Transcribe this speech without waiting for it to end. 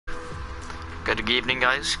Good evening,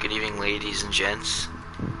 guys. Good evening, ladies and gents.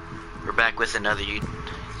 We're back with another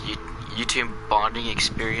YouTube bonding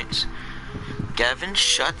experience. Gavin,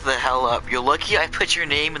 shut the hell up. You're lucky I put your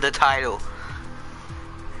name in the title.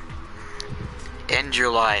 End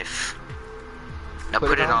your life. Now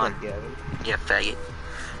put it on. Gavin. Yeah, faggot.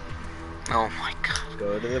 Oh my god.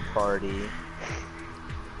 Go to the party.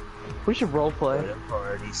 We should roleplay. Go to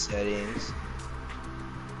party settings.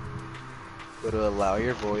 Go to allow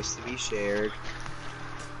your voice to be shared.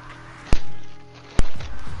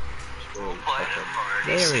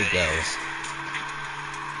 There we go.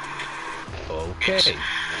 Okay.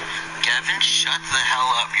 Gavin, shut the hell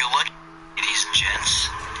up. You're lucky, ladies and gents.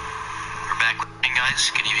 We're back with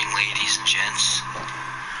guys. Good evening, ladies and gents.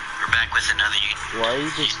 We're back with another Why are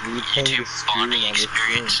you just replaying the YouTube screen bonding on the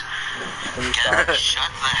screen? experience. Can you Gavin, stop? shut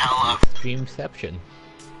the hell up. Dreamception.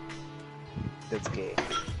 That's gay.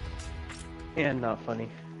 And not funny.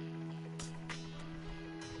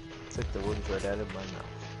 It's like the words right out of my mouth.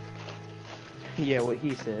 Yeah, what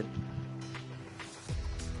he said.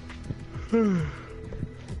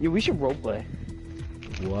 Yeah, we should roleplay.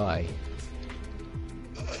 Why?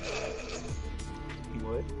 You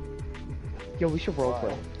would? Yo, we should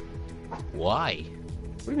roleplay. Why?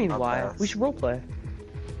 What do you mean, I'll why? pass. We should roleplay.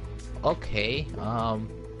 Okay, I'll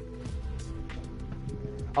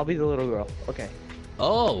be the little girl. Okay.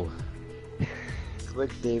 oh! Like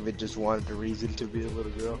David just wanted a reason to be a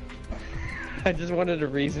little girl. I just wanted a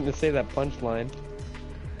reason to say that punchline.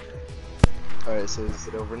 Alright, so is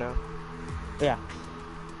it over now? Yeah.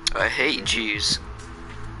 I hate Jews.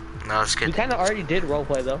 No, that's We good. kind of already did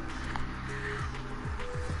roleplay, though.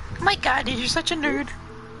 Oh my god, dude, you're such a nerd.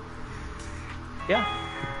 Yeah.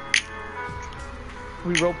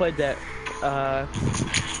 We roleplayed that,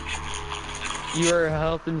 you were a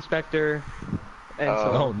health inspector, and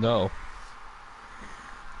Oh no.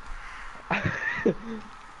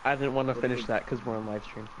 I didn't want to finish that because we're on live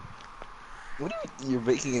stream. What do you, you're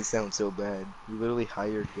making it sound so bad. You literally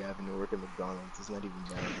hired Gavin to work at McDonald's. It's not even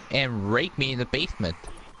bad. And rape me in the basement.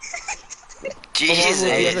 Along with the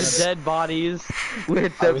other Jesus. dead bodies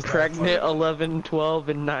with I the was not pregnant part of 11, 12,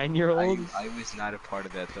 and 9-year-olds. I was not a part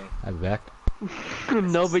of that though. I'm back.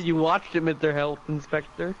 No, but you watched him at their health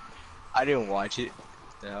inspector. I didn't watch it.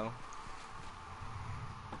 No.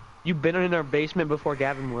 You've been in our basement before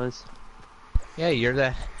Gavin was. Yeah, you're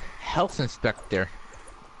the health inspector.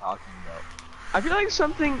 Talking about. I feel like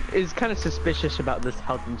something is kind of suspicious about this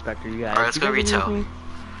health inspector, you guys. Alright, let's You go guys agree with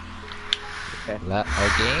retail. me?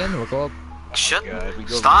 Again, we'll go. Shut. God, we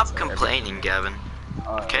go Stop retail complaining, Gavin.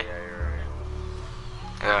 Oh, Okay.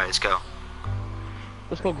 Yeah. Alright, let's go.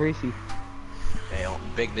 Let's go greasy. Fail.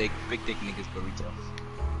 Big dick niggas go retail.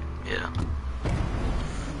 Yeah.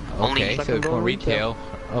 Only- Okay, so Second go go retail.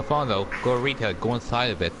 Alfonso, go retail. Go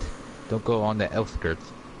inside of it. Don't go on the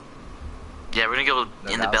outskirts. Yeah, we're gonna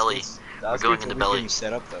go in the belly. We're going in the belly.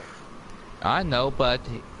 Set up though. I know, but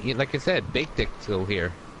like I said, big dicks go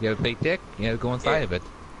here. You have a big dick, you have to go inside Yeah. of it.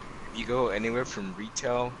 If you go anywhere from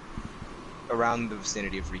retail, around the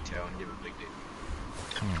vicinity of retail, and you have a big dick.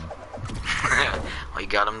 Well, you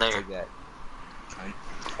got him there. Like that.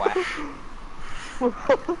 Quack.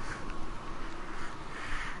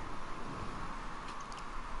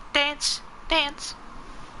 Dance, dance.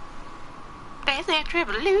 Dance that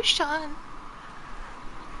revolution.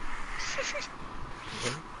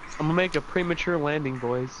 I'm gonna make a premature landing,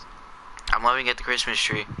 boys. I'm loving at the Christmas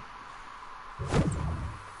tree.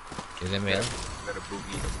 Is it man? Got a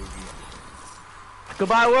boogie.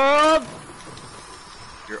 Goodbye, world!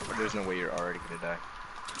 There's no way you're already gonna die.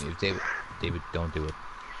 David, don't do it.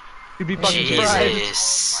 You'd be fucking surprised.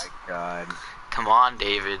 Jesus. Oh my god. Come on,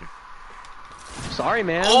 David. Sorry,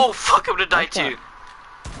 man. Oh, fuck, I'm gonna die That's not- too.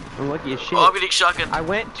 I'm lucky as shit. Oh, I'm getting shotgun. I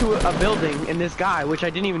went to a building and this guy, which I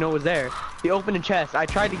didn't even know was there, he opened a chest. I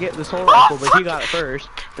tried to get the soul rifle, but he got it first,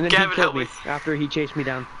 and then Gavin, he killed help me me. after he chased me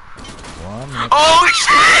down. 1 minute. Oh,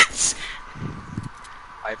 shit!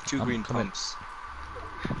 I have 2 green come on. pumps.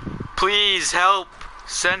 Please, help.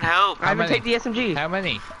 Send help. I haven't many? take the SMG. How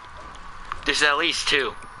many? There's at least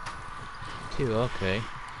 2. 2, okay.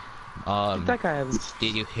 That guy has,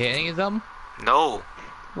 Did you hit any of them? No.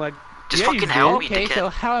 like, Just yeah, you fucking did. help me, Okay, dickhead. so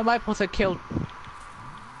how am I supposed to kill?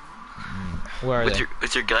 Where are they?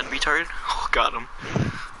 With your gun, retard? Oh, got him. Hold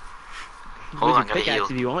With on, your gotta pickaxe heal.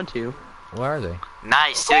 if you want to. Where are they?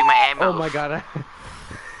 Nice, stealing my ammo. Oh my god,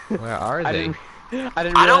 Where are I they? didn't I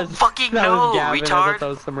realize don't fucking that know, was Gavin. I retard. thought that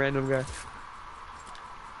was some random guy.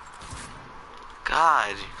 God,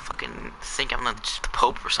 you fucking think I'm just the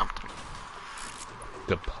Pope or something.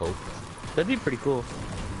 The Pope. That'd be pretty cool.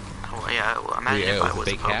 Oh yeah, well, imagine Yeah, if I with a was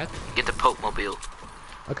the big Pope. hat? Get the Pope mobile.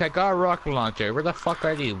 Okay, I got a rocket launcher. Where the fuck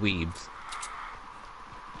are these weebs?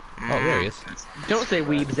 Oh, there he is. Don't say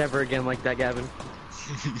weebs ever again like that, Gavin.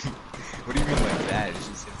 What do you mean like that? It's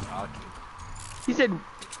just him talking. He said,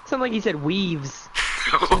 sounded like he said weaves.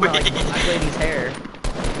 Like black lady's hair.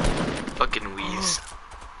 Fucking weaves.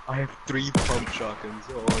 I have 3 pump shotguns.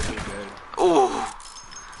 Oh, they're dead. Oh,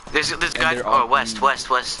 there's guy. they're Oh, all west.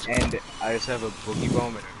 And I just have a boogie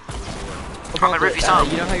bomb and a I'm gonna rip you some.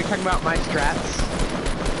 You know how you're talking about my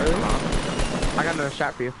strats? Really? I got another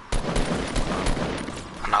shot for you.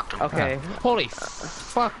 I knocked him. Okay. Holy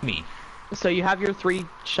fuck me. So you have your 3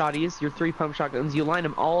 shotties, your 3 pump shotguns. You line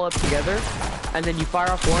them all up together, and then you fire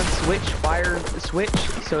off one, switch.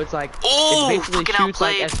 So it's like Oh, it basically fucking shoots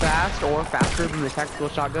like outplayed. as fast or faster than the tactical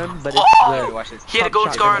shotgun, but Oh! it's the watch this. He had a pump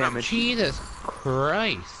gold scar on shotgun him. damage. Jesus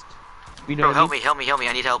Christ. You know Bro, what I help mean? me.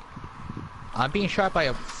 I need help. I'm being shot by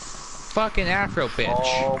a fucking Afro bitch.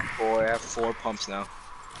 Oh boy, I have 4 pumps now.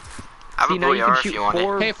 I have See, a now bow you can if shoot you want it.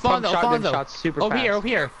 4 Hey, pump Fondo, shotgun Fondo. shots super Over fast. here, over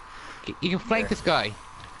here. You can flank this guy.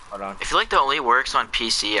 Hold on. I feel like that only works on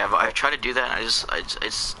PC. I've tried to do that and it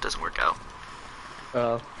just doesn't work out.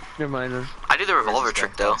 Oh, never mind then. I do the revolver this guy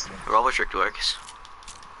trick though. possible? Revolver trick works.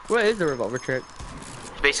 What is the revolver trick?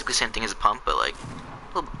 It's basically the same thing as a pump, but like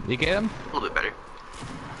You get him? a little bit better.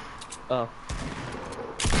 Oh.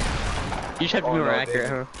 You just have to Oh, be more no, accurate,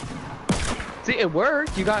 David. huh? See, it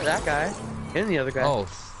worked. You got that guy. And the other guy. Oh,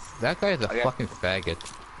 that guy is a I got- fucking faggot.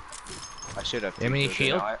 I should have. How many kills,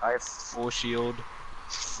 shield? and I have full shield,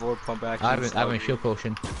 4 pump actions. I have a shield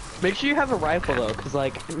potion. Make sure you have a rifle though, cause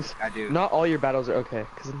like, I do. not all your battles are okay.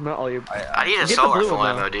 Cause not all your. I need a Get the assault blue rifle one,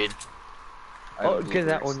 ammo, though. dude. I have Oh, blue get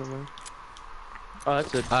that burst. one. Then. Oh,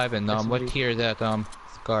 that's good. Ivan, what SMG. tier is that,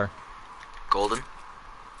 scar? Golden.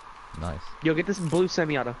 Nice. Yo, get this blue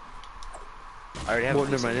semi-auto. I already have. Well, a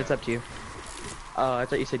never mind. blue It's up to you. Oh, I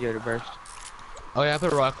thought you said you had a burst. Oh, yeah, I have a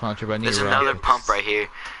rock launcher, but I need There's a another rocket. pump right here.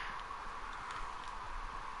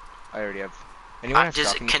 I already have. Anyone have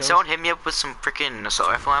Just shotgun can shells? someone hit me up with some freaking assault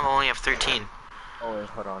rifle ammo? I only have 13. Oh wait,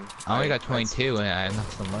 hold on. I only got that's- 22 and I have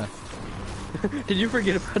nothing left. Did you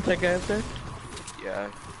forget about that guy up there? Yeah.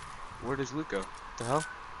 Where does loot go? What the hell?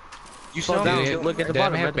 You Fall saw down, me dude. kill Look him, at the Did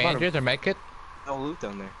bottom, I at have the bottom. bandages or medkit? No loot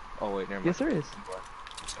down there. Oh wait, never mind. Yes, there is.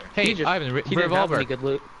 Sorry. Hey, He just- Ivan, He didn't have revolver. any good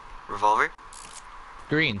loot. Revolver?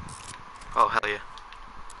 Green. Oh hell yeah.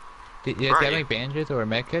 Do you Where have are any you? bandages or a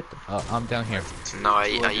medkit? I'm down here. No, I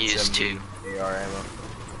used 2. 270 AR ammo.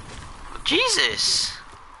 Jesus!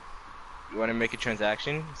 You want to make a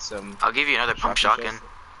transaction? Some. I'll give you another pump Shotgun shotgun.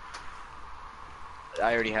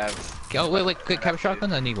 I already have. Oh, wait, quick, have a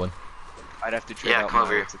shotgun? I need one. I'd have to trade Yeah, out come my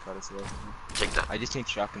over here. what's it called as well. Take that. I just need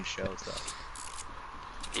shotgun shells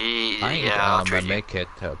though. I need Yeah, I'll a trade you. medkit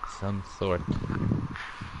of some sort.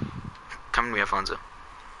 Come to me, Alfonso.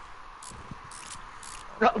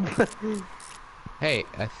 Hey,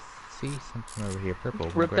 I see something over here, purple.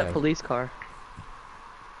 Rip that grab. police car.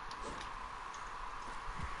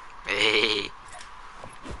 Hey.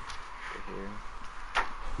 Right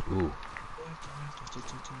here. Ooh.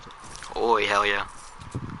 Oi, hell yeah.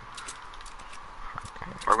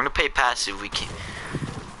 We're gonna pay passive. We can.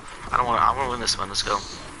 I wanna win this one. Let's go.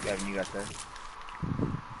 Gavin, you got that?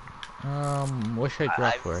 What should I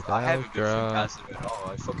drop for it? I haven't been drop. passive at all.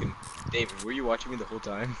 I fucking. David, were you watching me the whole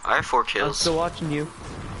time? I have 4 I'm kills. still watching you.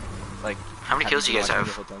 Like. How many kills do you guys haven't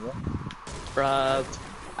have? been watching me the whole time,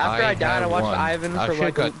 After I died, I have watched one. Ivan I for should've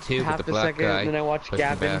like got 2 with half the a black second, guy and then I watched pushing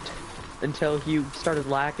Gavin back. until he started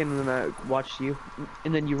lacking, and then I watched you,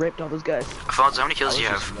 and then you raped all those guys. Alfonso, how many kills I do you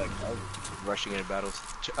was have? just, like, I was rushing into battles.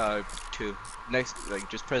 2. Next, like,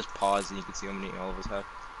 just press pause and you can see how many all of us have.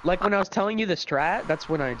 Like when I was telling you the strat, that's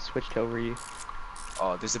when I switched over you.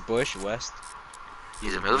 Oh, there's a bush west.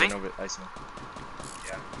 Is it He moving? went Over, I see.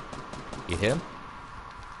 Yeah. You hit him?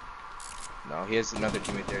 No, he has another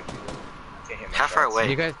teammate there too. I can't hit my How far shots.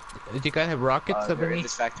 away? Do you guys have rockets up They're in in me?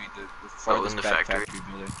 this factory, the farthest in the back factory.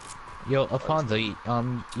 building. Yo, Alfonso, you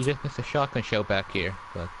just missed a shotgun shell back here,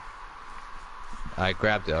 but I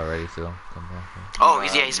grabbed it already, so come back. Oh,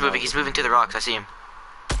 he's no. moving. He's moving to the rocks. I see him.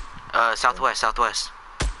 Southwest.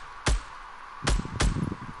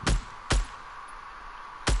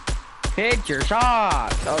 Hit your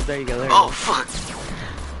shot! Oh, there you go. There you Oh go.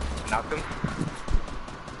 fuck! Knocked him?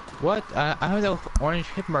 What? I have that orange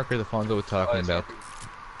hit marker the Alfonso was talking it's about.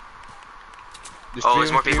 There's Oh, three there's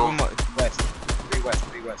of more them, people. West. Three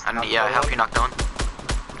west. I Knocked need, yeah, another help one. you knock down.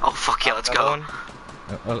 Oh fuck yeah, let's Another go.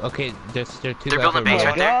 one. Okay, there are 2 They're guys building a base over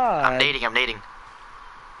right there. I'm God. nading.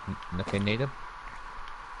 Okay, native.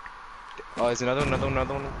 Oh, there's another one.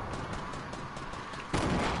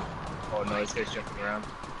 Oh no, this guy's jumping around.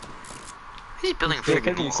 He's building a They're freaking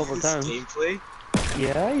taking a couple times. Gameplay?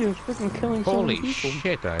 Yeah, you're freaking killing so Holy many people.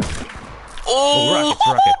 shit, Oh,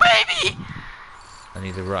 rockets. baby! I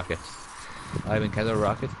need the rockets. Ivan, can I have the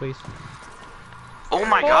rockets, please? Oh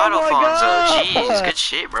my god, my Alfonso. God! Jeez, good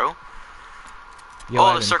shit, bro. Yo, Oh,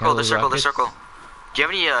 Ivan, the circle, can I the have circle, the rockets? circle. Do you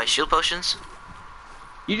have any shield potions?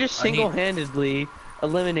 You just I need- single-handedly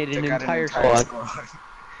eliminated an Took out entire squad. Do you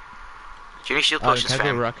have any shield Ivan, potions, can I have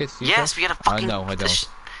fam? the rockets? you Yes, said? we gotta fucking. No, I don't.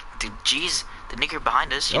 Dude, jeez, the nigger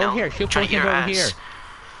behind us, you Oh, know, here, shield trying to eat potions our over ass. here.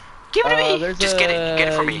 Give it to me. There's Just get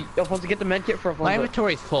it for me. Alfonso, get the medkit for Alfonso. My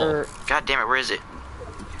inventory's full. Or, God damn it, where is it?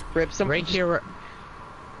 Rip, some, Right here.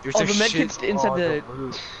 There's Oh, a the medkit's shit- inside the-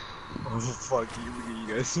 Oh fuck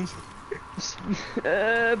you guys.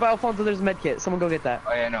 by Alfonso, there's a medkit. Someone go get that.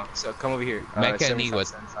 Oh yeah, no. So come over here. Medkit need what?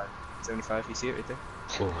 75. You see it right there?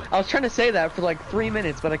 I was trying to say that for like 3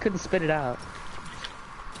 minutes, but I couldn't spit it out.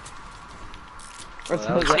 Or Well,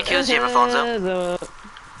 suppose How many kills do you have, Alfonso?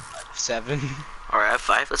 7. Alright, I have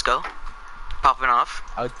 5. Let's go. Popping off.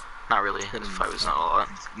 I would- Not really. 5 is not a lot.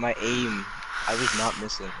 My aim, I was not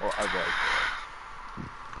missing. Or I was.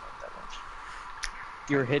 Not that much.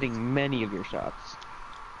 You're hitting many of your shots.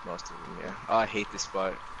 Most of them, yeah. Oh, I hate this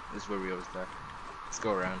spot. This is where we always die. Let's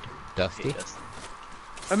go around. Dusty? Hate Dusty.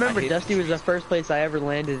 I remember I hate Dusty the was the first place I ever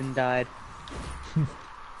landed and died.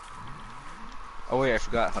 Oh wait, I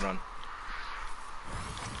forgot. Hold on.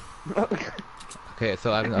 Okay,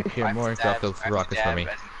 so I'm up here more. Drop those rockets for me.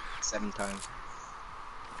 7 times.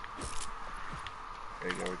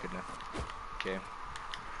 There you go. We're good now. Okay.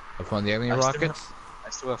 Upon the enemy I still rockets? I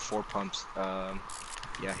still have 4 pumps.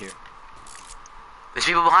 Yeah, here. There's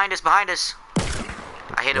people behind us, behind us.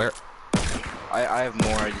 I hit him. Where? I have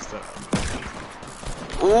more. I just don't.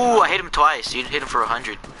 Ooh, I hit him twice. You hit him for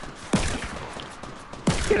 100.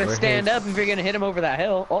 You're gonna We're stand hit. up if you're gonna hit him over that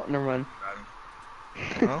hill. Oh, never mind.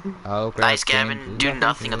 Huh? I'll grab Nice, Gavin. bandages. Do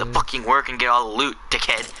nothing of the fucking work and get all the loot,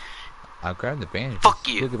 dickhead. I'll grab the bandages. Fuck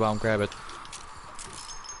you. Boogie bomb, grab it.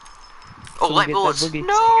 Oh, Someone light get that bullets. boogie.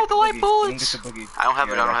 No, the light Boogie. bullets. Someone get the boogie. I don't have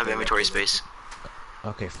it. Yeah, I don't have yeah, inventory yeah. space.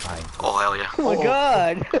 Okay, fine. Oh, hell yeah. Oh my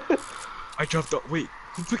god! I dropped out. Wait,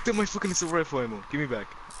 who picked up my fucking assault rifle ammo? Give me back.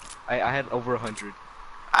 I had over 100.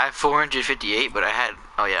 I have 458, but I had.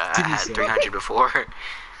 Oh, yeah, I Give me had some. 300 before.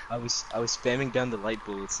 I was spamming down the light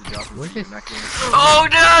bullets to drop them. Where's for you, this- not getting- Oh,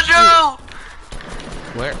 no,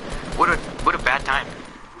 Where? no! What a bad time.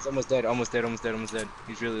 He's almost dead. Almost dead. Almost dead. Almost dead.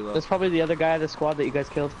 He's really low. That's probably the other guy of the squad that you guys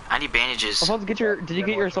killed. I need bandages. Alfonso, did you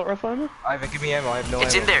get your assault rifle ammo? Ivan, give me ammo. I have no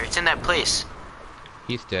It's ammo. in there. It's in that place.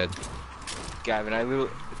 He's dead. Gavin,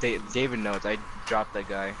 David knows. I dropped that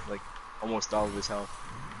guy like almost all of his health.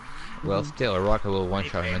 Well, still, a rocket will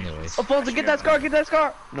one-shot him anyways. Alfonso, get that scar! Get that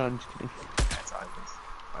scar! No, I'm just kidding. That's Ivan's.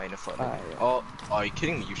 I ain't a fun. Yeah. Oh, are you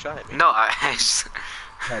kidding me? You shot at me. No, I just...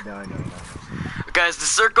 I know. Guys, the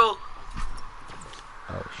circle.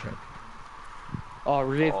 Oh, shit. Oh,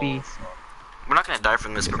 Rippy. Oh, fuck. We're not gonna die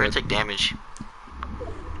from this, but we're gonna take damage.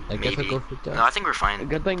 I guess I'll Maybe. go for that. No, I think we're fine.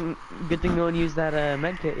 Good thing no one used that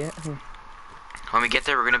med kit yet. When we get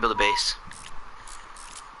there, we're gonna build a base.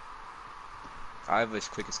 I have a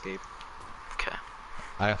quick escape. Okay.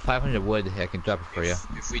 I have 500 wood. I can drop it for you.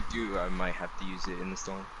 If we do, I might have to use it in the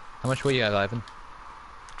storm. How much wood you have, Ivan?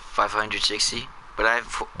 560. But I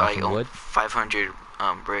have I some own wood? 500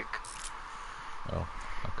 brick. Oh,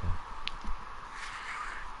 okay.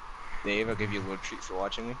 Dave, I'll give you a little treat for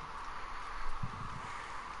watching me.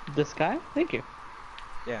 This guy? Thank you.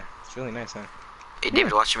 Yeah, it's really nice, huh? Hey,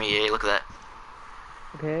 David, watch me. Hey, look at that.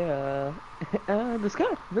 Okay, this guy.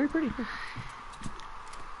 Very pretty.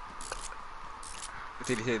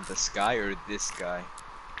 Did he say the sky or this guy?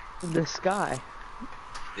 This guy.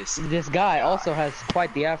 This. This guy also has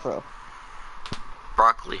quite the afro.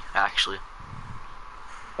 Broccoli, actually.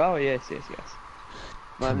 Oh, yes.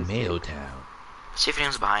 Tomato Town. See if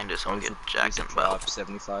anyone's behind us. I'll get jacked in the butt. Drop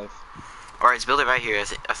 75. Alright, let's build it right here.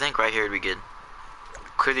 I think right here would be good.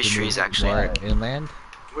 Clear these trees, actually. More inland?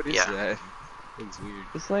 What is Yeah. that? Looks weird.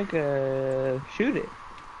 It's like shoot it.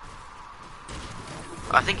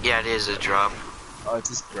 I think, yeah, it is a drop. Oh, it's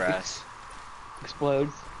just grass.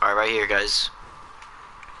 Explodes. Alright, right here, guys.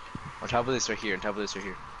 On top of this right here. On top of this right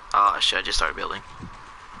here. Oh, shit, I just started building.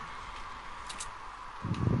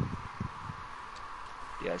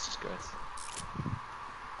 Yeah, it's just grass.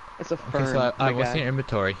 It's a Okay, fern. so my what's in guy. your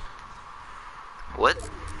inventory? What?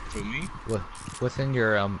 For me? What's in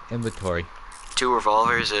your inventory? 2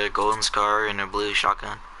 revolvers, a golden scar, and a blue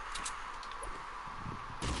shotgun.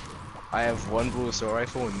 I have 1 blue assault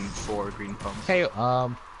rifle and 4 green pumps. Hey, do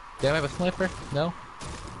I have a sniper? No?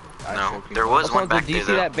 I have No, 4 green there pumps. was one Alfonso, back do you there,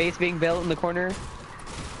 see though. that base being built in the corner?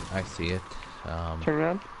 I see it. Turn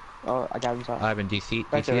around. Oh, I got him. Sorry. Ivan, do you see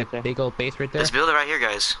Right there, right that there. big old base right there? Let's build it right here,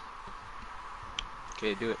 guys.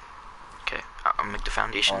 Okay, do it. Okay, I'll make the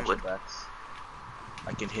foundation Watch wood. your backs.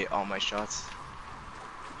 I can hit all my shots.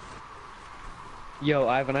 Yo,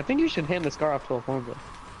 Ivan, I think you should hand the scar off to Alfonso.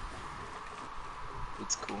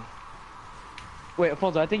 It's cool. Wait,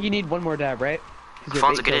 Alfonso, I think you need one more dab, right? 'Cause you have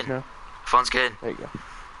Alfonso, 8 get kills in. now. Phone's good. There you go.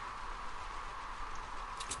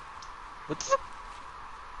 What the?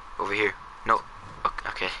 Over here. No.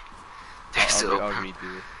 Okay. There's I'll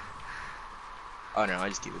redo it. Oh no, I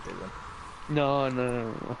just keep it there then. No.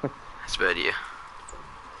 That's a bad idea.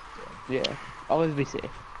 Yeah, always be safe.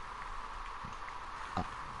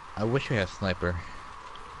 I wish we had a sniper.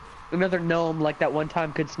 Another gnome like that one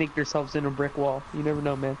time could sneak themselves in a brick wall. You never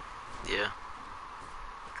know, man. Yeah.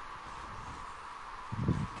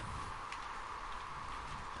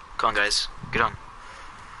 Come on, guys. Get on.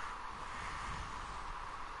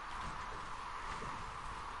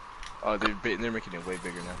 Oh, they're making it way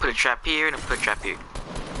bigger now. Put a trap here and put a trap here.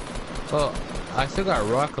 Well, I still got a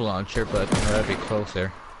rocket launcher, but that'd be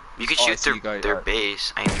closer. You can Oh, I shoot see you their, guys- their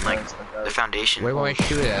base. I mean, like, the foundation. Where will I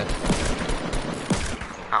shoot at?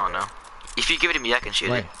 I don't know. If you give it to me, I can shoot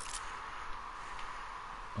Wait. it.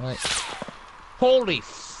 Wait. Holy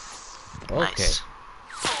okay. Nice.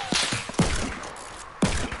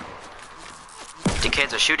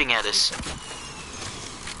 Dickheads are shooting at us.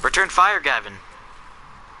 Return fire, Gavin.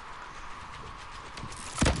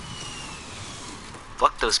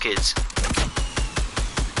 Fuck those kids.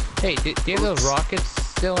 Hey, do you have those rockets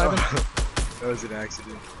still, Ivan? That was an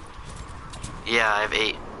accident. Yeah, I have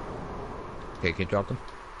 8. Okay, can you drop them?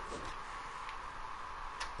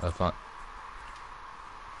 Oh, fine.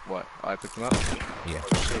 What? Oh, I picked them up? Yeah.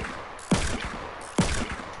 Oh shit.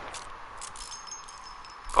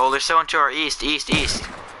 Oh, there's someone to our east. Okay,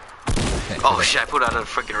 Oh okay. shit, I put out a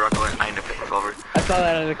freaking rocket. I ended up picking revolver. I saw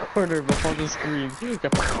that in the corner before the screen.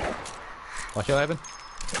 Watch out, Ivan.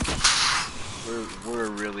 We're a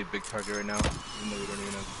really big target right now, even though we don't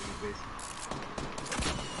even have a big base.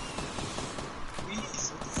 Please,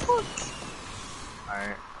 what the fuck? Alright,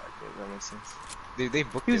 okay, that makes sense. They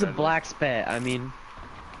booked He was it a out of black spet. I mean,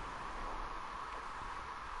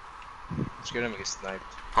 there. Just gonna get sniped.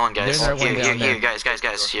 Hold on, guys. There's another one Here, down there. guys.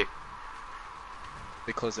 Here.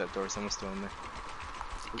 They closed that door, someone's still in there.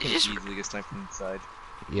 We You can just- easily get sniped from inside.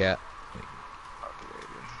 Yeah. Okay, very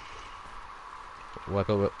good. Walk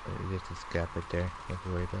over. There's this gap right there. You have to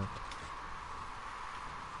worry about.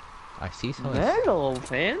 I see someone. metal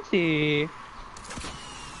fancy. You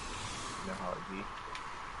know how it be.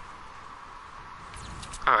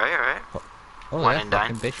 Alright. Oh, One that and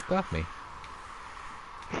done. fucking bitch got me.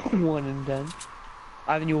 1 and done.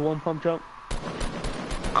 Ivan, you a 1 pump jump?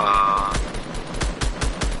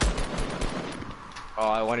 Oh,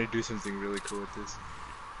 I want to do something really cool with this.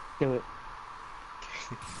 Do it.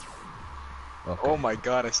 Okay. Oh my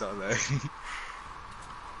god, I saw that.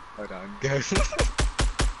 Hold on, guys.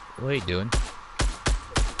 What are you doing?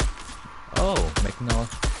 Oh, making all.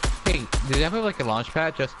 Hey, do you have like a launch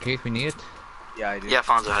pad just in case we need it? Yeah, I do. Yeah,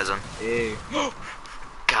 Fonzo has them. Hey.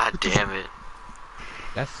 God damn it.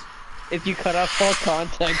 That's. If you cut off all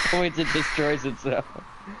contact points, it destroys itself.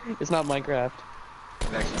 It's not Minecraft.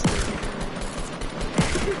 It actually scared me.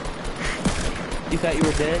 You thought you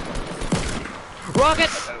were dead? Rocket!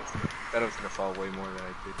 That was gonna fall way more than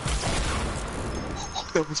I did.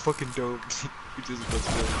 That was fucking dope. We just was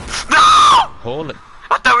dope. No! Hold it.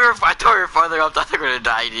 I thought we were farther up. I thought we were gonna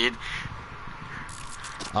die, dude.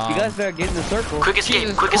 You guys better get in the circle. Quick escape,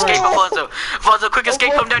 Jesus quick Christ. escape, Alfonso. Alfonso, quick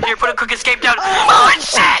escape, come down here, put a quick escape down. Oh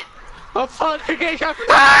shit! Oh fuck! Okay, shot.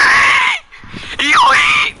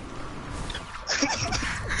 Yoink!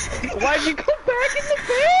 Why'd you come back in the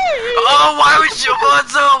base? Oh, why would you,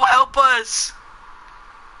 Alfonso? Help us!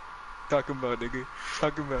 Talking about nigga.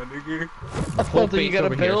 Talking about nigga. Alfonso, you base gotta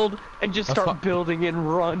over here. build and just start building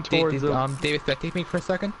and run towards them. David, spectate me for a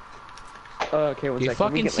second. Okay, one Do you sec.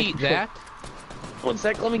 Let me fucking get my see control- that? One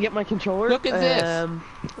sec, let me get my controller. Look at this. Okay,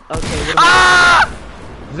 what about Ah!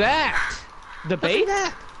 That! the base?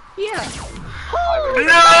 Yeah.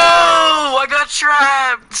 No! I got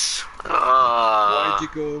trapped! Why'd you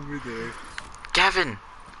go over there? Gavin!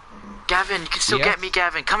 Gavin, you can still Yes? get me,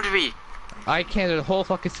 Gavin. Come to me. I can't. There's a whole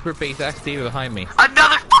fucking super base. That's David behind me.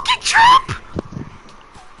 Another fucking trap!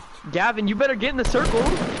 Gavin, you better get in the circle.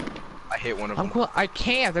 I hit one of them. I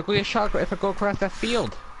can't. I'm going to get shot if I go across that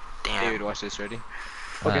field. David, Damn. watch this, ready?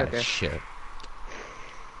 Okay, Ah, okay. Shit.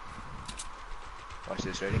 Watch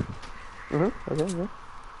this, ready? Okay, okay.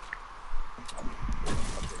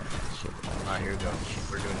 Shit. Alright, here we go.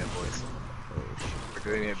 We're doing it, boys.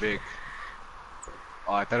 We're doing it big.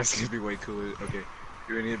 Oh, I thought it was gonna be way cooler. Okay,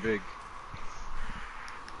 Doing it big.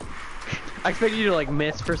 I expect you to like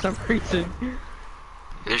miss for some reason.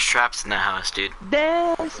 There's traps in the house, dude.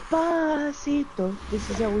 Despacito. This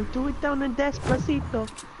is how we do it down in Despacito.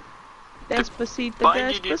 Despacito,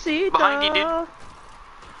 Behind you, dude. Despacito. Behind you, dude.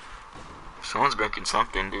 Someone's breaking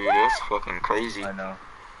something, dude. That's fucking crazy. I know.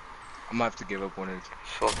 I'm gonna have to give up one of these.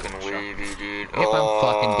 Fucking wavy, dude. If I'm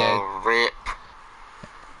fucking dead. Rip.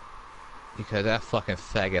 Because that fucking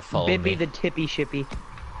faggot followed Bibby me. the tippy shippy.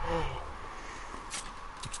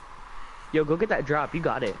 Yo, go get that drop. You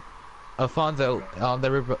got it. Alfonso,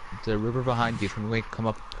 the river behind you. From when we come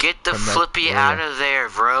up. Get the from that flippy area. out of there,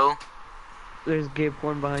 bro. There's Gabe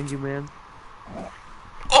Corn behind you, man.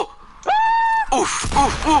 Oh! Oof,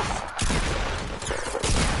 oof, oof!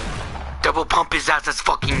 Double pump his ass, let's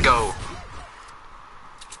fucking go!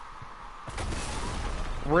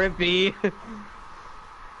 Rippy. You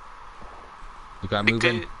got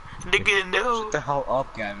moving. Nigga, no. What the hell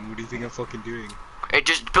up, Gavin? What do you think I'm fucking doing? Hey,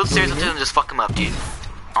 just build stairs up to him and just fuck him up, dude.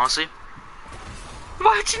 Honestly.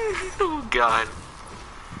 Imagine, oh god.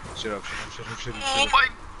 Shut up, shut up, shut up, shut up, Oh shut up. my.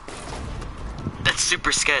 That's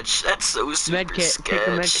super sketch. That's so super Medkit. sketch. Take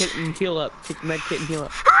the medkit and heal up. Take the medkit and heal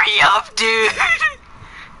up. Hurry up, dude!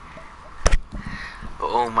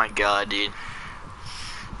 Oh my god, dude.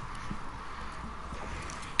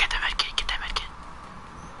 Get that medkit, get that medkit.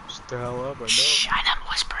 Shut the hell up, I know. Shh, I'm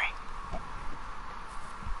whispering.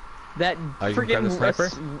 That Are you gonna grab the sniper?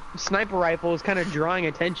 Sniper rifle is kind of drawing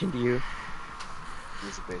attention to you.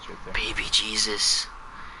 There's a bitch right there. Baby Jesus.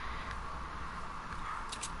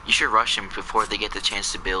 You should rush him before they get the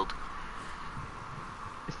chance to build.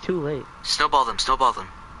 It's too late. Snowball them, snowball them.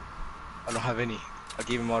 I don't have any. I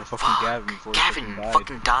gave him all to fucking Fuck, Gavin before he Gavin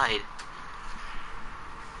fucking died.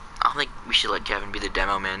 I don't think we should let Gavin be the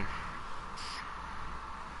demo man.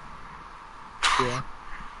 Yeah.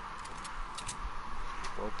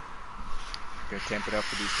 Well, gonna camp it out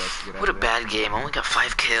for these guys to get out What a of there. bad game. I only got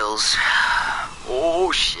 5 kills.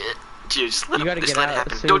 Oh shit. Dude, just let You him, gotta just get let it out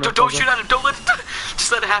happen. soon, Don't Alfonso. shoot at him. Don't let it.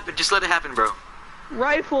 Just let it happen. Just let it happen, bro.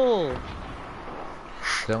 Rifle!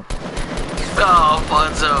 Don't. Oh,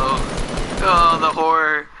 Alfonso. Oh, the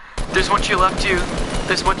horror. There's one to your left too.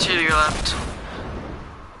 There's one to your left.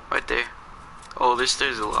 Right there. Oh, there's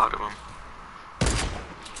a lot of them.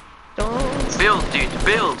 Don't. Build, dude.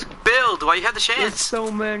 Build. Build. While you have the There's chance.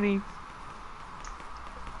 so many.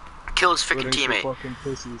 Kill his freaking Voting for teammate. fucking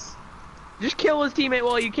pussies. Just kill his teammate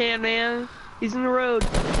while you can, man. He's in the road.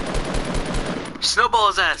 Snowball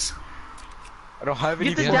his ass. I don't have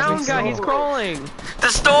any Get the fucking down guy. He's snow. crawling. The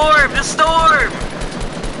storm. The storm.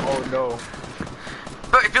 Oh no.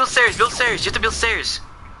 Build stairs. Build stairs. You have to build stairs.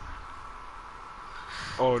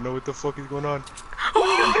 Oh no, what the fuck is going on?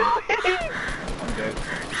 I'm dead.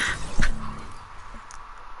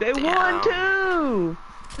 They Damn. won too.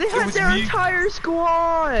 They had was their me. entire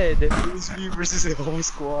squad. It was me versus the whole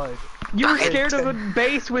squad. You were I had scared of a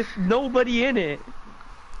base with nobody in it.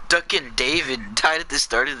 Duck and David died at the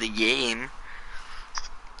start of the game.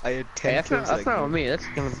 I had 10 Hey, that's kills. not on me. That's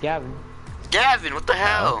on Gavin. Gavin, what the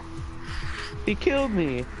hell? He killed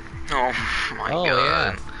me. Oh my Oh,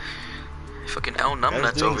 god. Fucking L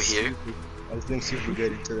numbnuts over here. I was doing super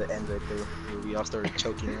good until the end right there, where we all started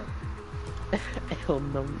choking out. Hell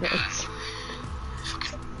no nuts.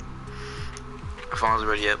 Phone's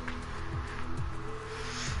already up.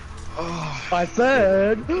 Oh, I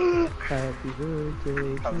said, happy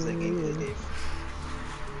birthday I was to thinking, you. Dave.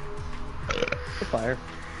 The fire.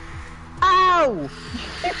 Ow!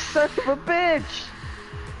 You son of a bitch!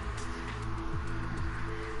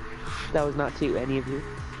 That was not to any of you.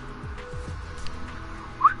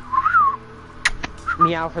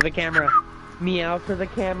 Meow for the camera. Meow for the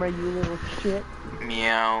camera, you little shit.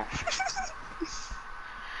 Meow.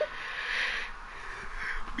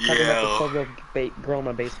 Talking about the Meow. Cobra girl in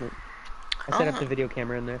my basement. I set up Oh. the video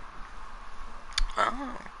camera in there.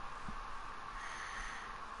 Oh.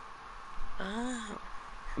 Oh.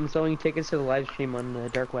 I'm selling tickets to the live stream on the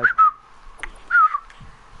dark web.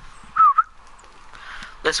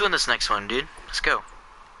 Let's win this next one, dude. Let's go.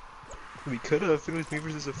 We could have if it was me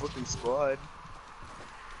versus a fucking squad.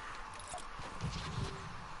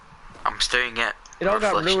 I'm staring at It all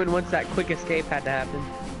got reflection. ruined once that quick escape had to happen.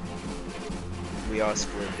 We all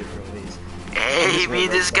scored different ways. Hey, me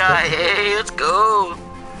this guy. Hey, let's go.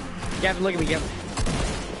 Gavin, look at me, Gavin.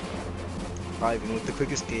 Even with the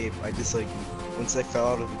quick escape, I just like, once I fell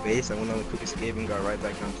out of the base, I went on the quick escape and got right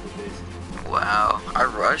back down to the base. Wow, I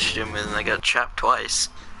rushed him and I got trapped twice.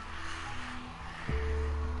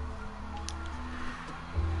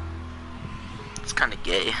 It's kind of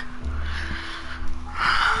gay.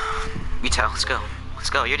 Retail, let's go. Let's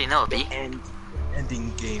go. You already know it, B. And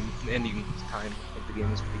ending time of the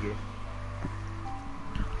game is pretty good.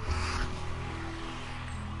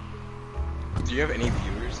 Do you have any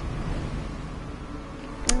viewers?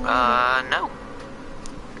 No.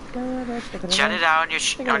 Shout it out on your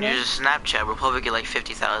Snapchat. We'll probably get like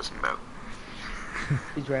 50,000, bro.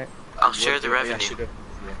 He's right. I'll share the Yeah, revenue.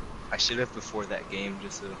 I should have before that game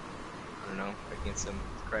just so, I don't know, I can get some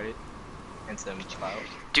credit and some clout.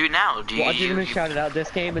 Do now. Do you? Well, you're gonna shout it out this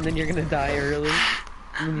game, and then you're gonna die early.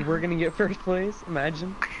 And then we're gonna get first place.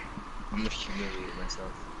 Imagine. I'm gonna humiliate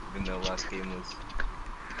myself, even though last game was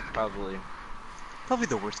probably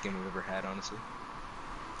the worst game I've ever had, honestly.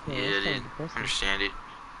 Yeah, that's dude. kinda depressing. Understand it.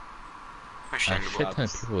 A Understandable. shit ton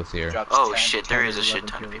of people is here. Drops Oh 10, shit, there 10, is a shit 11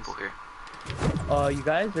 ton of kills. people here. You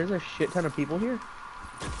guys, there's a shit ton of people here.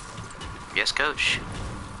 Yes, coach.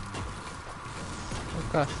 Oh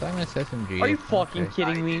gosh, Simon's SMG. Are you fucking Okay.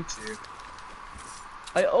 kidding me? did too.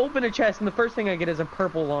 I open a chest, and the first thing I get is a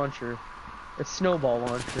purple launcher. A snowball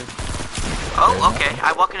launcher. Oh, okay.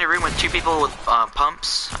 I walk in a room with two people with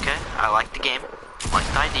pumps. Okay, I like the game, like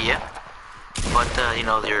the idea, but you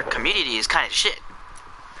know, your community is kind of shit.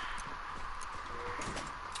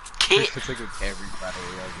 Kid. It's like with every battle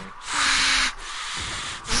royale game.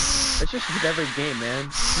 It's just with every game, man.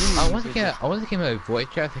 I want to get my voice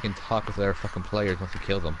chat so I can talk with other fucking players once you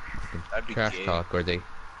kill them. That'd be Trash gay. talk, or they. You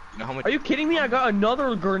know how much? Are you kidding me? I got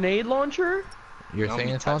another grenade launcher? You're you know how saying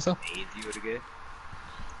many it's types also? of AIDS you would get?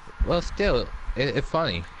 Well, still, it's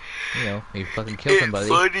funny. You know, you fucking kill somebody.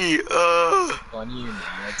 Funny. Funny in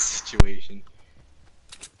that situation.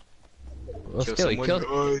 Well, still, you kill.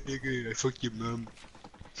 Oh, nigga, I fucked your mom.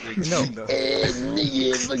 Like, No.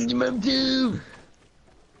 Nigga, fuck your mom too.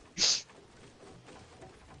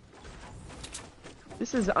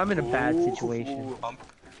 I'm in a bad Ooh, situation.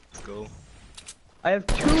 Let's go. I have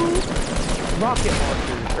two rocket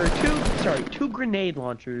launchers, or two grenade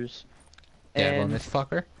launchers. Dab on And this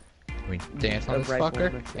fucker. We dance a on this rifle,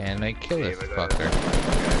 fucker, that's it. and I kill this but,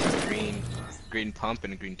 fucker. Green pump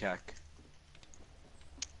and a green tack.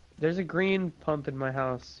 there's a green pump in my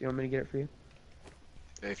house. You want me to get it for you?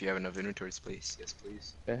 If you have enough inventory space, yes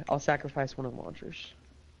please. Okay, I'll sacrifice one of the launchers.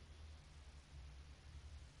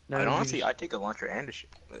 No, I'd you honestly, just- I'd take a launcher and a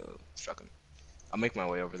shotgun. I'll make my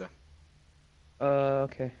way over there.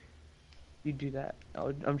 Okay. You do that.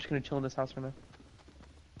 I'm just gonna chill in this house for now.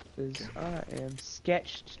 Cause I am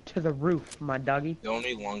sketched to the roof, my doggy. The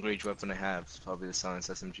only long range weapon I have is probably the silenced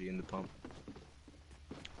SMG and the pump.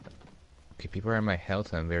 Okay, people are in my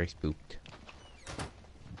house, I'm very spooked.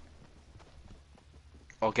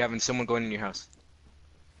 Oh, Gavin, someone going in your house.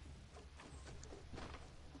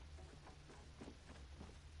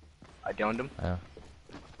 I downed him.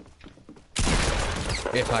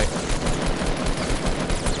 If I...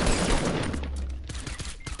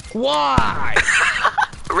 Why?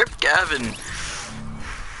 Rip Gavin.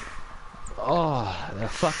 Oh, the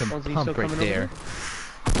fucking Oh, is he pump still right coming over there.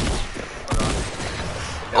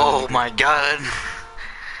 Oh my god.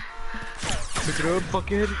 Pick it up,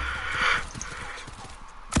 fuckhead.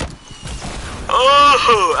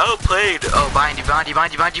 Oh, outplayed. Oh, behind you, behind you,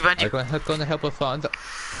 behind you, behind you, behind you. I'm gonna help with Fonz.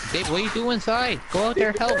 Dave, what are you doing inside? Go out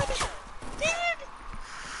there, help.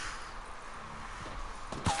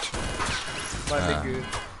 My nigga.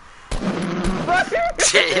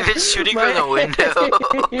 David's shooting from the window.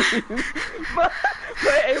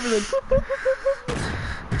 my aim is like,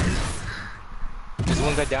 There's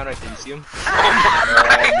one guy down right there, you see him?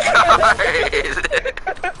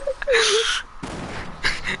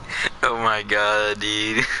 Oh my god,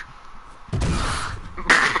 dude.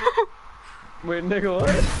 Wait, nigga, what?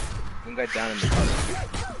 One guy down in the car.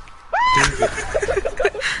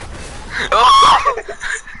 Oh!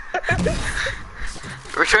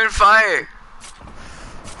 Return fire!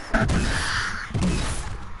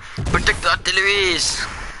 Protect the artilleries!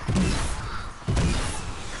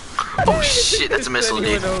 Oh shit, that's a missile, He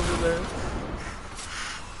dude. went over there.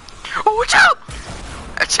 Oh, watch out!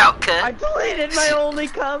 Watch out, I cut! deleted my only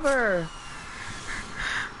cover.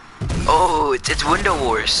 Oh, it's Window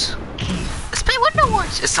Wars. Let's play Window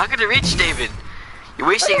Wars. It's not gonna reach David. You're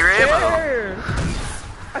wasting your ammo.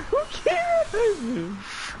 I don't care.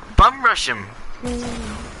 Bum rush him.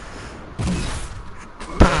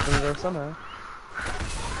 There somehow.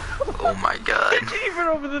 Oh my god. Even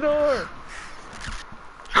over the door.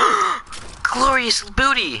 Glorious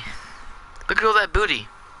booty. Look at all that booty.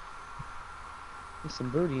 There's some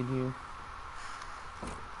booty in here.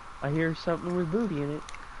 I hear something with booty in it.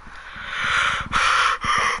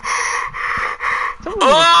 Someone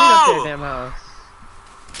needs to clean up their damn house.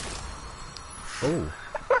 Oh.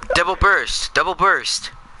 Double burst. Double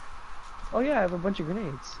burst. Oh yeah, I have a bunch of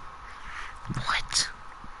grenades. What?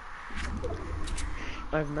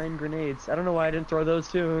 I have 9 grenades. I don't know why I didn't throw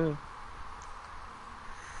those too.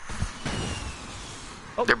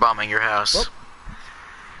 Oh. They're bombing your house. Oh.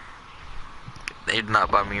 They're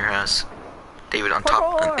not bombing your house. David, on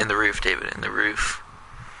Parkour! top, in the roof, David, in the roof.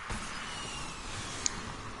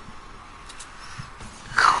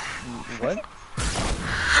 What?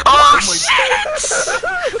 Oh, shit!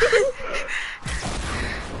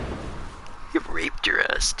 You raped your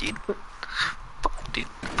ass, dude. Dude,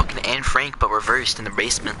 fucking Anne Frank, but reversed in the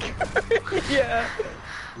basement. Yeah.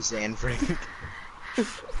 Who's Anne Frank?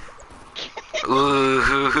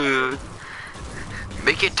 Ooh.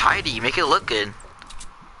 Make it tidy, make it look good.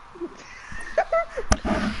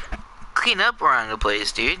 Clean up around the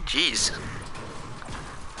place, dude. Jeez.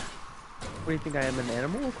 What do you think, I am an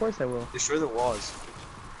animal? Of course I will. Destroy the walls.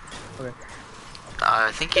 Okay.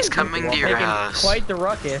 I think he's coming to your Making house. quite the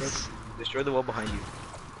ruckus. Destroy the wall behind you.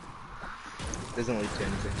 Doesn't lead to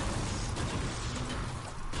anything.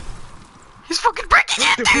 He's fucking breaking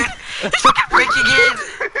in, dude! He's fucking breaking in!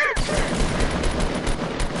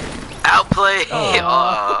 Outplay!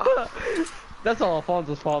 Aw. That's all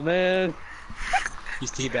Alfonso's fault, man.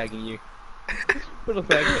 He's teabagging you. What the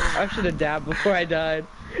fuck? I should have dabbed before I died.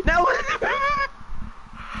 No!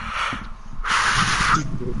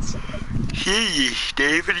 Hey,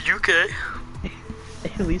 David, you okay?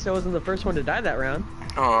 At least I wasn't the first one to die that round.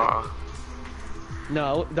 Aw.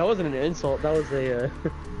 No, that wasn't an insult. That was a. I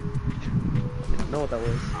didn't know what that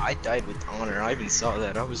was. I died with honor. I even saw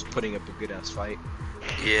that. I was putting up a good ass fight.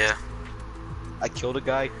 Yeah. I killed a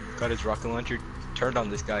guy, got his rocket launcher, turned on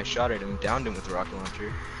this guy, shot at him, downed him with the rocket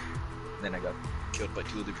launcher. Then I got killed by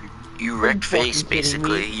 2 other people. You wrecked fucking face, kidding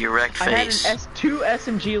basically. me? You wrecked I had face. an 2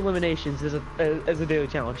 SMG eliminations as a daily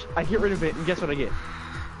challenge. I get rid of it, and guess what I get?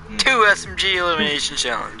 2 SMG elimination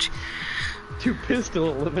challenge. 2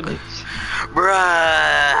 pistol eliminations. Bruh,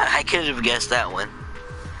 I could have guessed that one.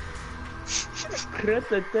 I'll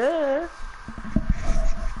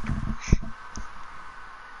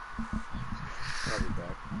be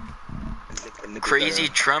back. Crazy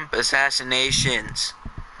Trump assassinations.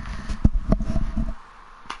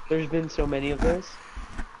 There's been so many of those.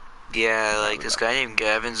 Yeah, like this guy named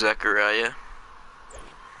Gavin Zachariah.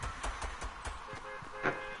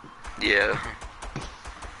 Yeah.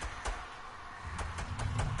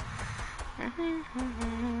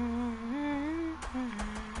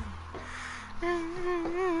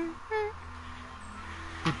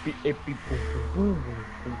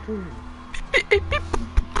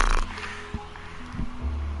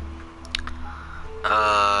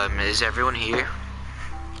 Is everyone here?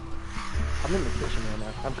 I'm in the kitchen right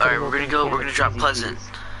now. Alright, we're gonna drop Pleasant.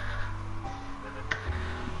 I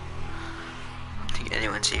don't think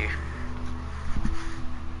anyone's here.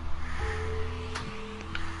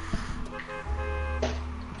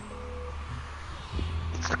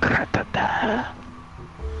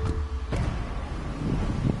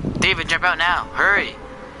 David, jump out now! Hurry!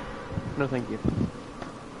 No, thank you.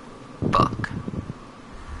 Fuck.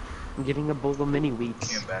 I'm getting a bowl of mini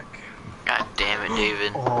wheats. Came back. God damn it,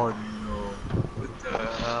 David. Oh no. What the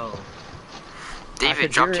hell?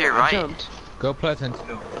 David, drop to your I right. jumped. Go Pleasant.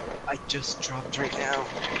 No. I just dropped right now.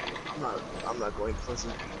 I'm not going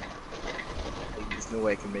Pleasant. Like, there's no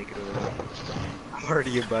way I can make it over there. I'm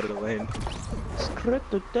already about to land.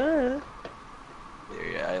 There,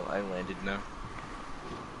 yeah, I landed now.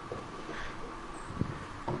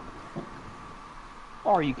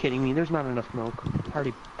 Oh, are you kidding me? There's not enough milk. I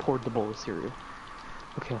already poured the bowl of cereal.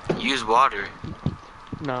 Okay. Use water.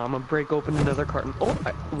 Nah, I'm gonna break open another carton. Oh,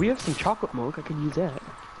 we have some chocolate milk. I could use that.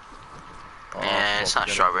 It's not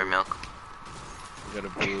strawberry milk. We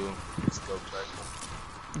got a blue. Let's go back.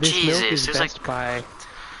 This milk Jesus, is there's best like by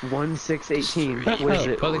 1618. What is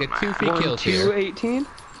it? Probably get 2 free kills here. 1218?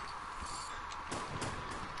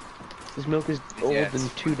 This milk is old Yeah, in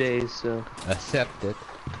 2 days, so Accept it.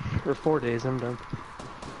 or 4 days. I'm done.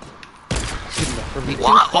 Good enough for me.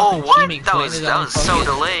 What? Oh, fucking what? teammates That was landed on so fucking-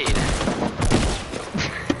 delayed.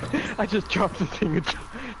 I just dropped the thing of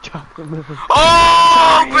chocolate milk.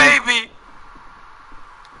 Oh, baby!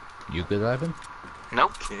 You good, Ivan?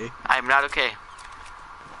 Nope. Okay. I'm not okay.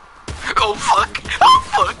 Oh, fuck! Oh,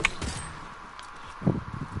 fuck!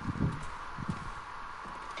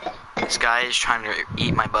 This guy is trying to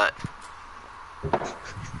eat my butt.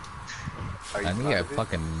 Are you I need a positive?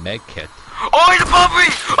 fucking med kit. Oh, he's above me!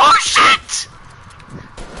 Oh, shit!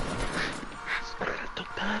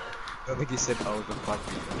 I think he said, oh, the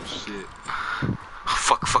puppy. Oh, shit.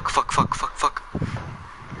 Fuck, fuck, fuck, fuck, fuck, fuck.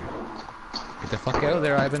 Get the fuck out of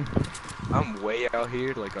there, Ivan. I'm way out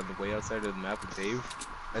here, like on the way outside of the map with Dave.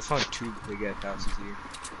 I found 2 big ass houses here.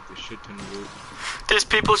 a shit ton of loot. There's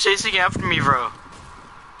people chasing after me, bro.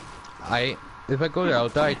 If I go there, I'll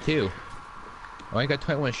die too. I only got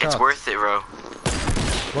 21 shots. It's worth it, bro.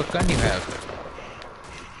 What gun do you have?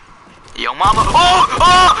 Yo, mama. Oh!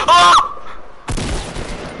 Oh! Oh!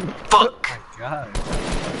 Fuck. Oh my god.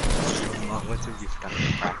 Mom, what's with you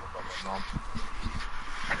fucking crap about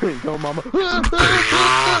my mom? Go, mama.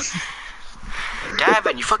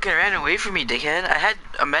 Gavin, you fucking ran away from me, dickhead. I had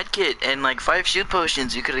a med kit and like 5 shield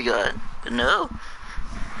potions you could have got. But no.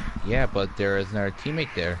 Yeah, but there is another teammate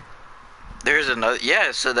there. There's another.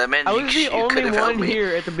 Yeah, so that meant I you, was the you only could have helped one me.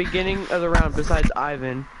 here at the beginning of the round besides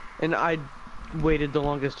Ivan, and I waited the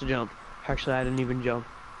longest to jump. Actually, I didn't even jump.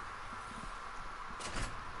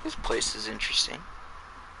 This place is interesting.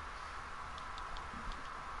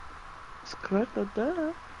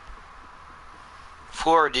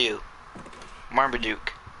 Floridew.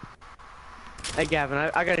 Marmaduke. Hey Gavin,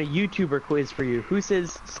 I got a YouTuber quiz for you. Who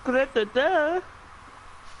says "Skr-da-da"?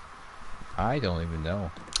 I don't even know.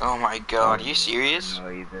 Oh my god, are you serious? No,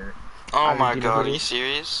 either. Oh I my didn't god, know are you this.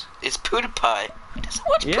 serious? It's PewDiePie. Who doesn't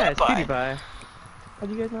watch Yeah, it's PewDiePie? PewDiePie. How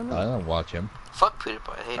do you guys not know? I don't watch him. Fuck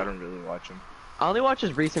PewDiePie, I hate I him. don't really watch him. I only watch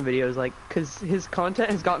his recent videos, like, cause his content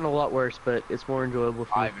has gotten a lot worse, but it's more enjoyable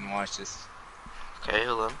for I me. haven't watched this. Okay,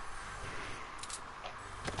 hold on.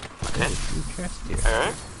 Okay, Interesting.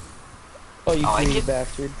 alright. Oh, you I like greedy it.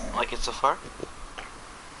 bastard. I like it so far.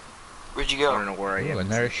 Where'd you I don't go? know where I Ooh, am.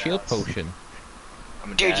 another It's shield Dallas. potion.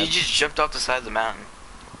 I'm a Dude, dad. you just jumped off the side of the mountain.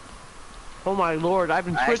 Oh my lord,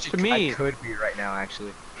 Ivan, I switch to actually- me. I could be right now,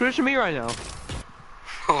 actually. Switch to me right now.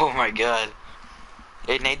 Oh my god.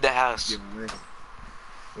 It made the house. Give me this.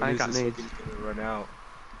 I When is got this nades. fucking gonna run out?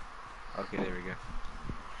 Okay, there we go.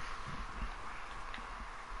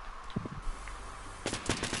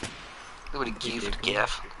 Look what he gave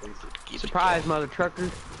Gaff. Surprise, mother trucker.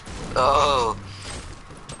 Oh.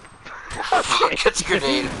 Fuck, that's a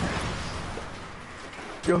grenade.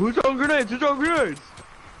 Yo, who's on grenades? Who's on grenades?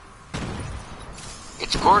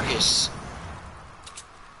 It's Gorgas.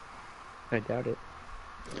 I doubt it.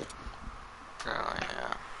 Oh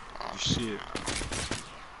yeah. Oh, Shit.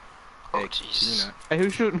 oh Hey, Jesus. Tina. Hey,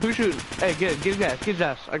 who's shooting? Who's shooting? Hey, get his ass, get his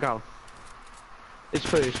ass. I got him. It's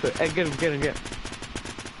foot, it's foot. Hey, get him, get him, get him.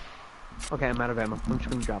 Okay, I'm out of ammo. I'm just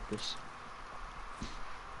gonna drop this.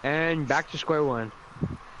 And back to square one.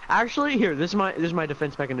 Actually, here, this is my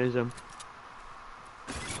defense mechanism.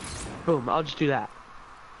 Boom, I'll just do that.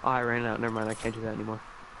 Oh, I ran out. Never mind, I can't do that anymore.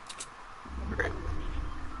 Rip.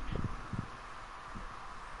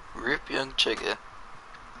 Rip young chicka.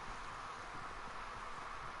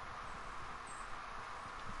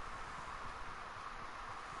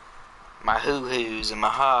 My hoo-hoos and my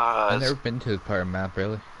I've ha-has. never been to this part of the map,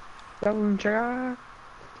 really.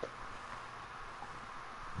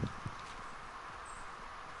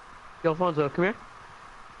 Yo, Alfonso, come here.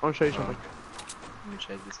 I want to show you something. Let me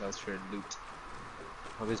check this house for loot.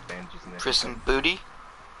 Oh, there's bandages in there. For some booty.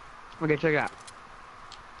 Okay, check it out.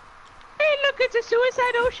 Hey, look, it's a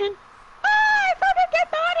suicide ocean. Ah, I found a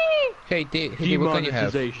dead body. Hey, Dave, what gun you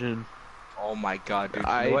have? Demonetization. Oh my god, dude. You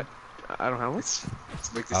I know what? I don't have one.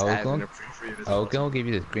 Let's make this I was ad going- inappropriate as I was possible. gonna give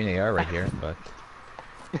you this green AR right here,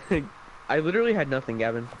 but I literally had nothing,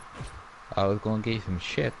 Gavin. I was gonna give you some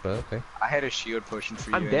shit, but okay. I had a shield potion for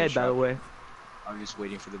you. I'm in dead, by the shop. way. I'm just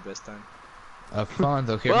waiting for the best time.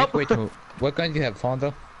 Fonzo, here, Well- make way to what gun do you have,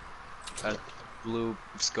 Fonzo? A blue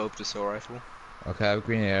scoped assault rifle. Okay, I have a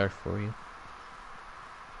green AR for you.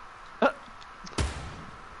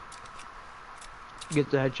 Gets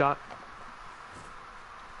the headshot.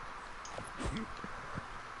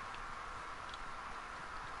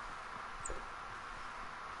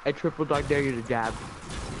 I triple dog dare you to dab.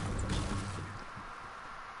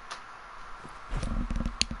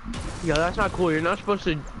 Yeah, that's not cool. You're not supposed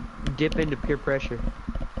to dip into peer pressure.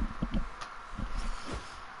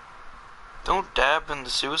 Don't dab in the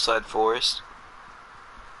suicide forest.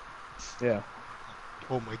 Yeah.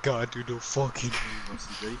 Oh my god, dude, no fucking.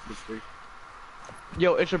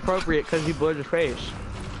 Yo, it's appropriate because he blurred his face.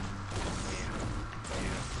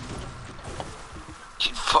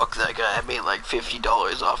 Dude, fuck that guy. I made like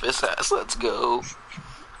 $50 off his ass. Let's go.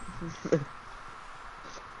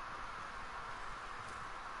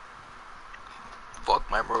 Fuck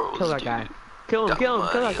my morals, Kill that dude. guy. Kill him, Got kill him,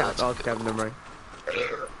 kill money, that guy. let's Oh, it's go. Kevin, never mind.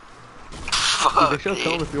 You Fuck, can still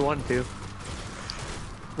kill him dude. if you want to.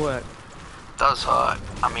 What? That was hot.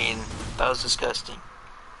 I mean, that was disgusting.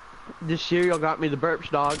 This cereal got me the burps,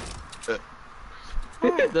 dog.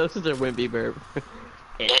 Those are wimpy burp.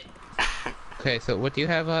 Okay, so what do you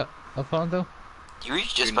have, Alfonso? You were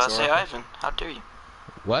just Green about to say sword. Ivan. How dare you?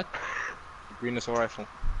 What? Green assault rifle.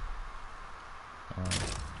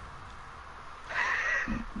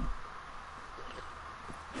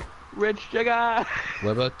 Rich sugar.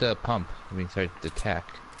 What about the pump? I mean, sorry, the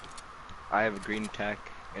tack. I have a green tack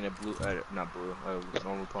and a blue, not blue, a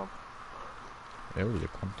normal pump. Oh, there's a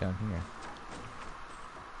pump down here.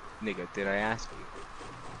 Nigga, did I ask you?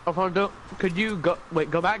 Oh, Rondo, could you go? Wait,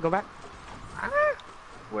 go back, go back.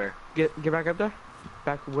 Where? Get back up there.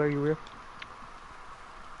 Back where you were.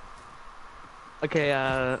 Okay,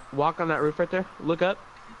 walk on that roof right there. Look up.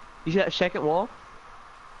 You see that second wall?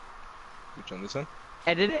 Which one? This one?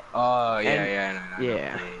 Edit it. Oh, yeah, And- yeah, I know.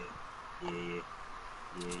 yeah. Yeah.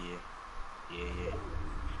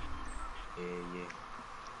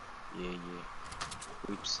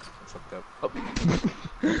 Oops, I fucked up.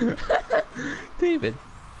 David,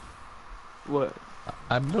 What?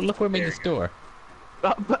 look where I made the store.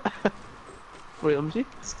 Wait, let me see.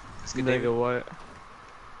 Let's get David. Nigga, what?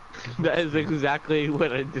 That is exactly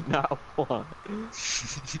what I did not want.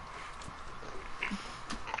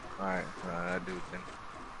 Alright, I'll do it then.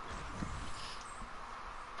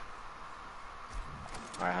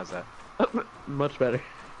 Alright, how's that? Much better.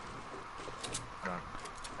 Hold on.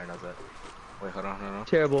 Alright, how's that? Wait, hold on.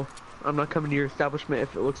 Terrible. I'm not coming to your establishment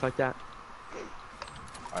if it looks like that.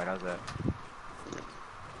 Alright, how's that?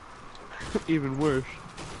 Even worse.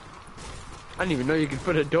 I didn't even know you could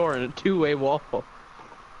put a door in a two-way wall.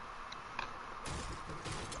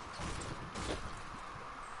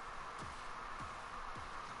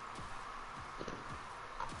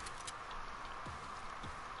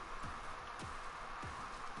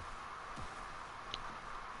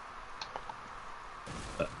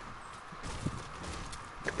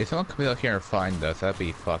 If someone comes out here and find us, I'd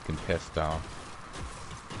be fucking pissed off.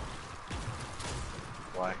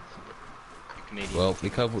 Why? You Canadian. Well,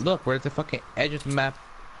 because look, we're at the fucking edge of the map.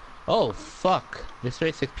 Oh fuck! There's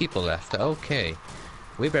 36 people left. Okay,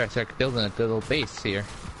 we better start building a good little base here.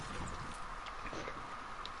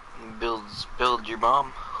 Build your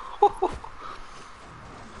bomb.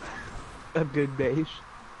 A good base.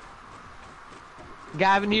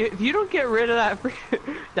 Gavin, if you don't get rid of that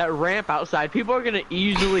that ramp outside, people are gonna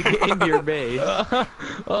easily get into your base.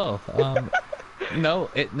 No,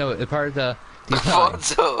 it's part of the design.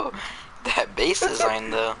 Alfonso, that base design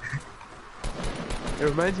though. It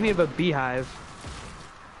reminds me of a beehive.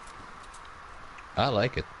 I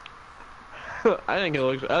like it. I think it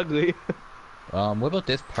looks ugly. What about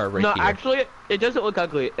this part right No, here? actually, it doesn't look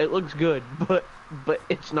ugly. It looks good, but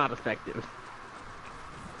it's not effective.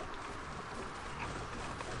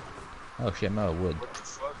 Oh shit, I'm out of wood. What the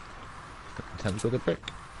fuck? Time to go to brick.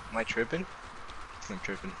 Am I tripping? I'm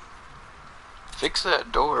tripping. Fix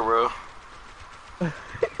that door, bro.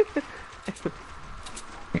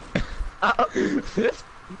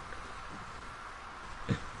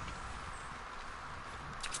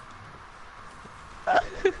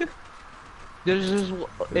 This is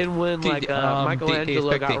in when like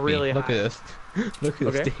Michelangelo got really Look high. at this. Look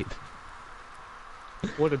at this Okay. date.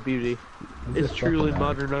 What a beauty! This It's is truly fucking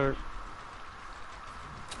art. modern art.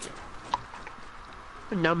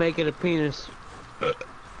 Now make it a penis.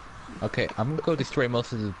 Okay, I'm gonna go destroy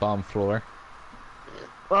most of this bomb floor.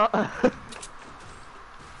 So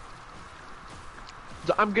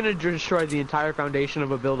I'm gonna destroy the entire foundation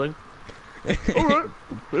of a building. Alright,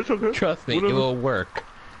 it's okay. Trust me, Whatever. it will work.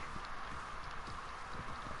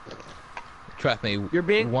 Trust me. You're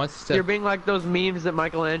being once you're being like those memes that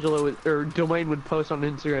Michelangelo or Dwayne would post on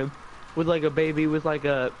Instagram, with like a baby with like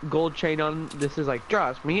a gold chain on. This is like,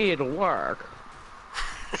 trust me, it'll work.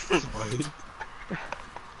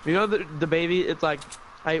 You know the baby? It's like,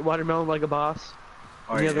 I ate watermelon like a boss.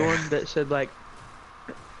 Oh, And the other yeah. one that said like,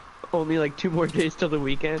 only like 2 more days till the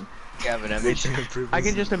weekend. Gavin, I made you improve. I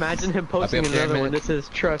can just imagine him posting up there in a another one minute. that says,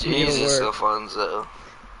 trust me, it'll Jesus, work. Alfonso.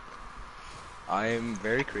 I am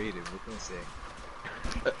very creative. What can I say?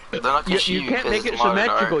 They're not gonna shoot You can't make it it's modern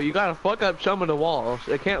symmetrical. art. You gotta fuck up some of the walls.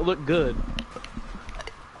 It can't look good.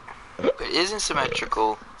 It isn't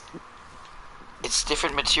symmetrical. It's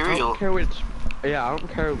different I material. don't care what it's. Yeah, I don't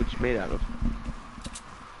care what it's made out of.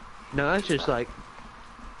 No, that's just like.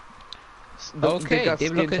 They Okay, got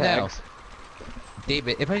David, skin look at now. tags.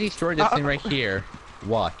 David, if I destroy this thing right here,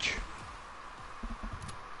 watch.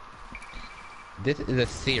 This is a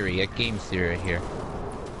series, a game series right here.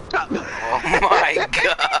 Oh my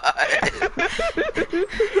god!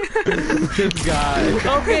 This guy.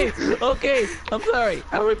 Okay, I'm sorry.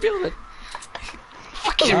 I'll rebuild it.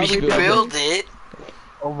 Fucking I'll rebuild rebuild it.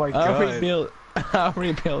 Oh my I'll rebuild. I'll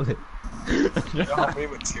rebuild it. You know how many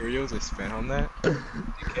materials I spent on that?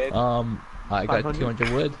 Dickhead. I got 500? 200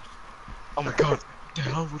 wood. Oh my god. What the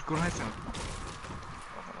hell? What going on?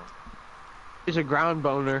 He's a ground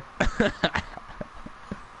boner.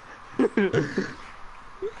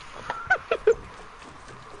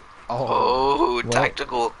 Oh, What?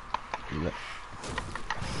 tactical. Le-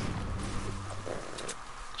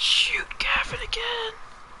 Shoot Gavin again.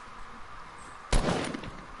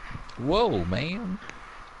 Whoa, man.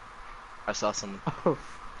 I saw someone. When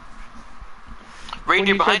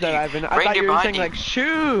Reindeer you said behind that, you. Ivan, I thought Reindeer you were behind saying you. like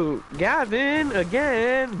shoot Gavin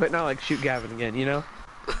again, but not like shoot Gavin again, you know?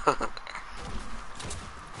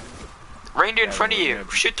 Reindeer in Yeah, front of we're you. gonna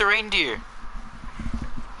be- Shoot the reindeer.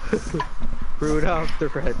 Rudolph the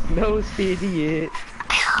red-nosed idiot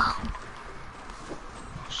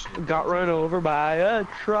Shit. got run over by a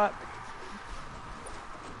truck,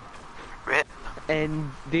 Rip.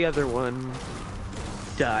 and the other one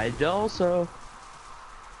died also.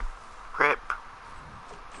 Rip.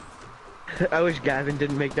 I wish Gavin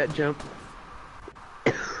didn't make that jump.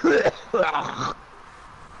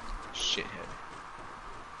 Shithead.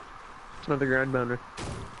 Another ground boundary.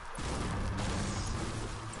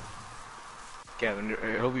 Gavin,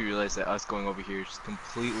 I hope you realize that us going over here is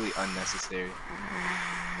completely unnecessary.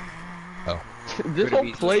 Oh. This Could whole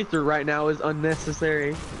be- playthrough right now is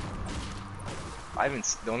unnecessary. I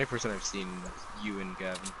haven't. The only person I've seen is you and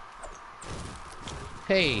Gavin.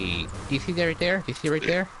 Hey, do you see that right there? Do you see right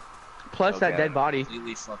there? Plus Oh, that Gavin, dead body.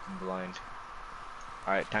 Completely fucking blind.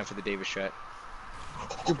 All right, time for the Davis shot.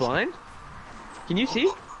 You're blind? Can you see?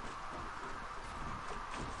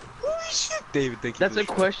 Holy shit, David! Thank you. That's for a the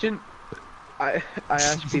shot. question I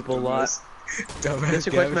ask people a lot. Dumbass That's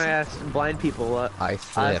a question I Gavin. ask blind people a lot. I I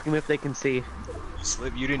slipped. ask them if they can see. You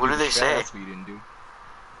slipped. You didn't What do do the they shot, say? That's what you didn't do.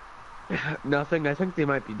 Nothing. I think they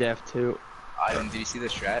might be deaf too. Did you see the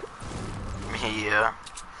strat? Yeah.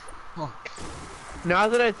 Fuck. Now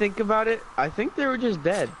that I think about it, I think they were just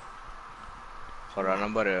dead. Hold on,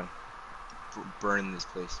 I'm about to burn this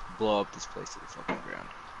place, blow up this place to the fucking ground.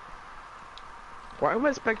 Why am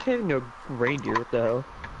I spectating a reindeer? What the hell?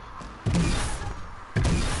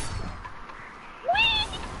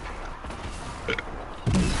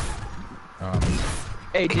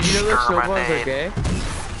 Hey, did you know that snowballs are Exterminate. gay?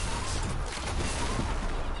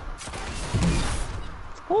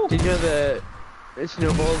 Did you know that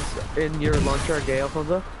snowballs in your launcher are gay,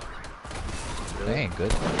 Alfonso? That ain't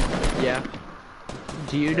good. Yeah.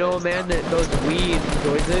 Do you know a man that goes wee and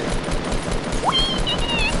enjoys it?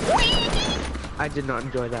 I did not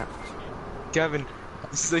enjoy that. Gavin,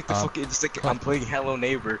 this is like the Um, fucking. It's like come on. I'm playing Hello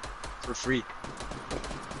Neighbor for free.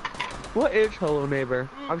 What is Hello Neighbor?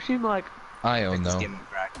 I've seen like I don't This know. game is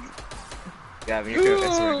crack. Gavin, you're good.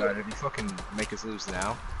 I swear to God, if you fucking make us lose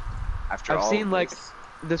now, after I've all seen of like this,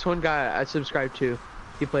 this one guy I subscribe to.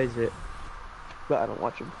 He plays it, but I don't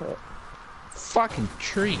watch him play it. Fucking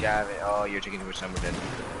tree. Gavin, oh, you're taking too much time. We're dead.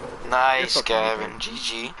 Nice, You're fucking Gavin.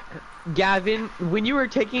 GG. Gavin, when you were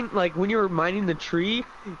when you were mining the tree,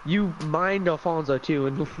 you mined Alfonso too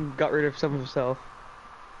and got rid of some of himself.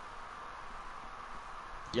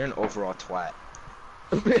 You're an overall twat.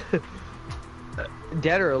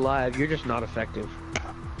 Dead or alive, you're just not effective.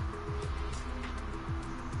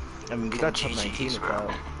 I mean, we got got top top 19 19 bro.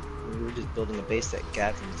 about. We were just building a base that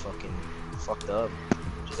Gavin fucking fucked up.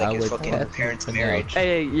 Just I like his would fucking definitely parents' know. marriage.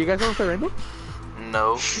 Hey, you guys want to play Rainbow?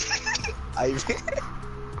 No. I.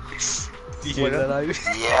 Do you hear What that? up? Ivy?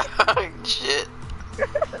 Yeah. Shit.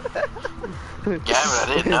 Gavin, I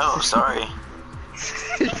didn't know. Sorry.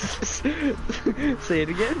 Say it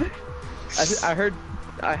again.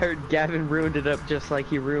 I heard Gavin ruined it up just like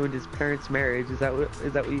he ruined his parents' marriage. Is that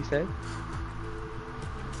what you said?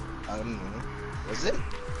 I don't know. Was it?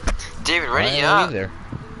 David, I ready don't know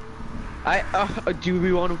up. either. Do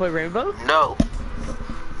we want to play Rainbow? No.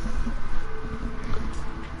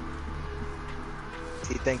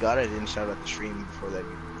 See, thank God I didn't shout out the stream before that.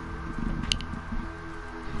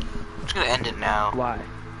 I'm just gonna end it now. Why?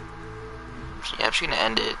 Yeah, I'm just gonna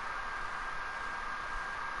end it.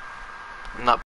 I'm not